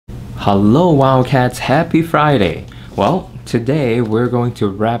Hello Wildcats, happy Friday! Well, today we're going to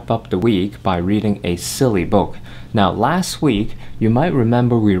wrap up the week by reading a silly book. Now last week, you might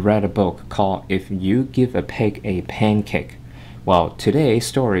remember we read a book called If You Give a Pig a Pancake. Well, today's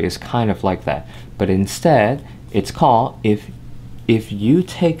story is kind of like that, but instead, it's called If You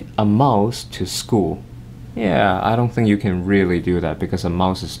Take a Mouse to School. Yeah, I don't think you can really do that because a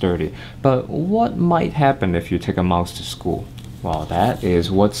mouse is dirty. But what might happen if you take a mouse to school? Well, that is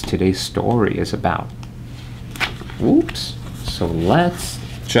what today's story is about. Oops. So let's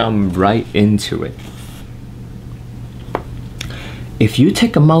jump right into it. If you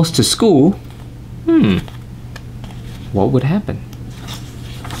take a mouse to school, what would happen?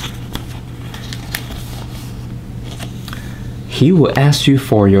 He will ask you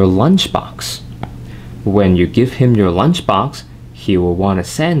for your lunchbox. When you give him your lunchbox, he will want a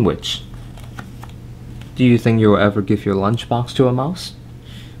sandwich. Do you think you'll ever give your lunchbox to a mouse?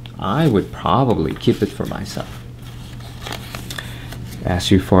 I would probably keep it for myself. Ask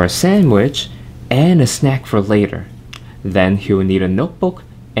you for a sandwich and a snack for later. Then he'll need a notebook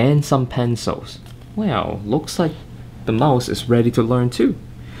and some pencils. Well, looks like the mouse is ready to learn too.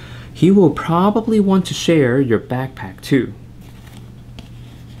 He will probably want to share your backpack too,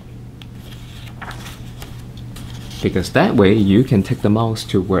 because that way you can take the mouse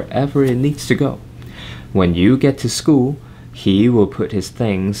to wherever it needs to go. When you get to school, he will put his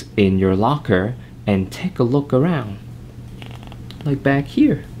things in your locker and take a look around. Like back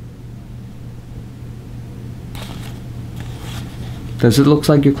here. Does it look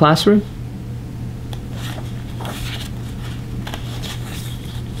like your classroom?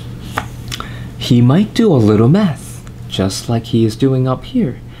 He might do a little math, just like he is doing up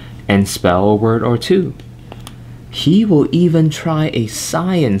here, and spell a word or two. He will even try a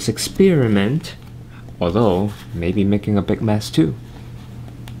science experiment, although maybe making a big mess too.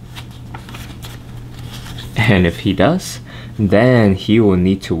 And if he does, then he will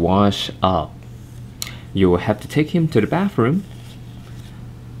need to wash up. You will have to take him to the bathroom.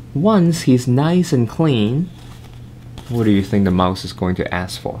 Once he's nice and clean, what do you think the mouse is going to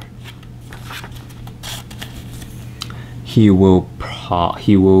ask for? He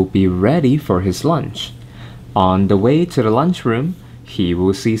will be ready for his lunch. On the way to the lunchroom, he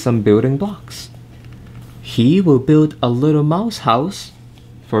will see some building blocks. He will build a little mouse house.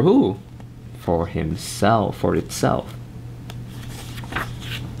 For who? For himself, for itself.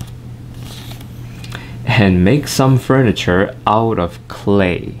 And make some furniture out of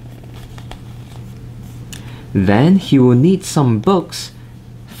clay. Then he will need some books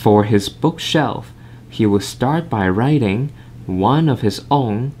for his bookshelf. He will start by writing one of his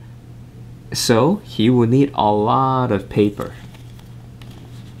own, so he will need a lot of paper.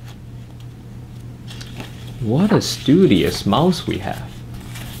 What a studious mouse we have.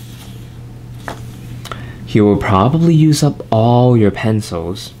 He will probably use up all your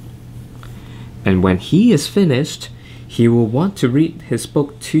pencils. And when he is finished, he will want to read his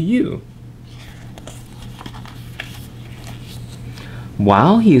book to you.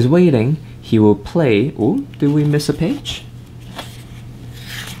 While he is waiting, he will play. Oh, did we miss a page?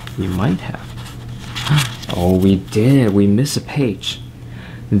 We might have. Oh, we did. We missed a page.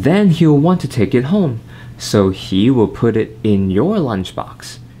 Then he will want to take it home. So he will put it in your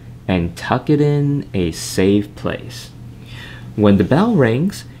lunchbox and tuck it in a safe place. When the bell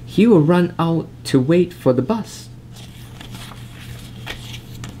rings, he will run out to wait for the bus.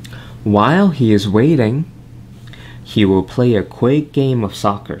 While he is waiting, he will play a quick game of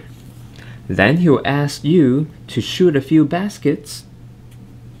soccer. Then he will ask you to shoot a few baskets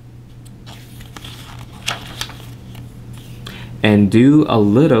and do a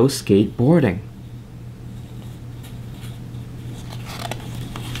little skateboarding.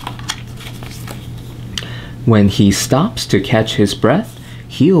 When he stops to catch his breath,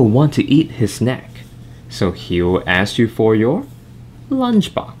 he'll want to eat his snack. So he'll ask you for your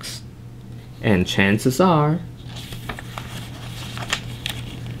lunchbox. And chances are,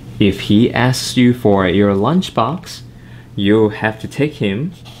 if he asks you for your lunchbox, you'll have to take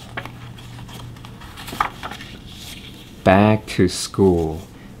him back to school.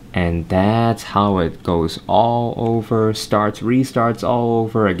 And that's how it goes all over, restarts all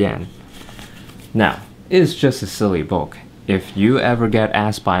over again. Now, it's just a silly book. If you ever get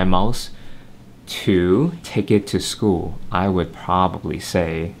asked by a mouse to take it to school, I would probably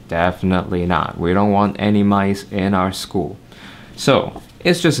say definitely not. We don't want any mice in our school. So,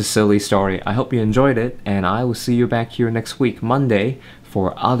 it's just a silly story. I hope you enjoyed it, and I will see you back here next week, Monday,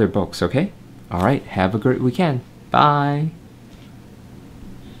 for other books, okay? Alright, have a great weekend. Bye!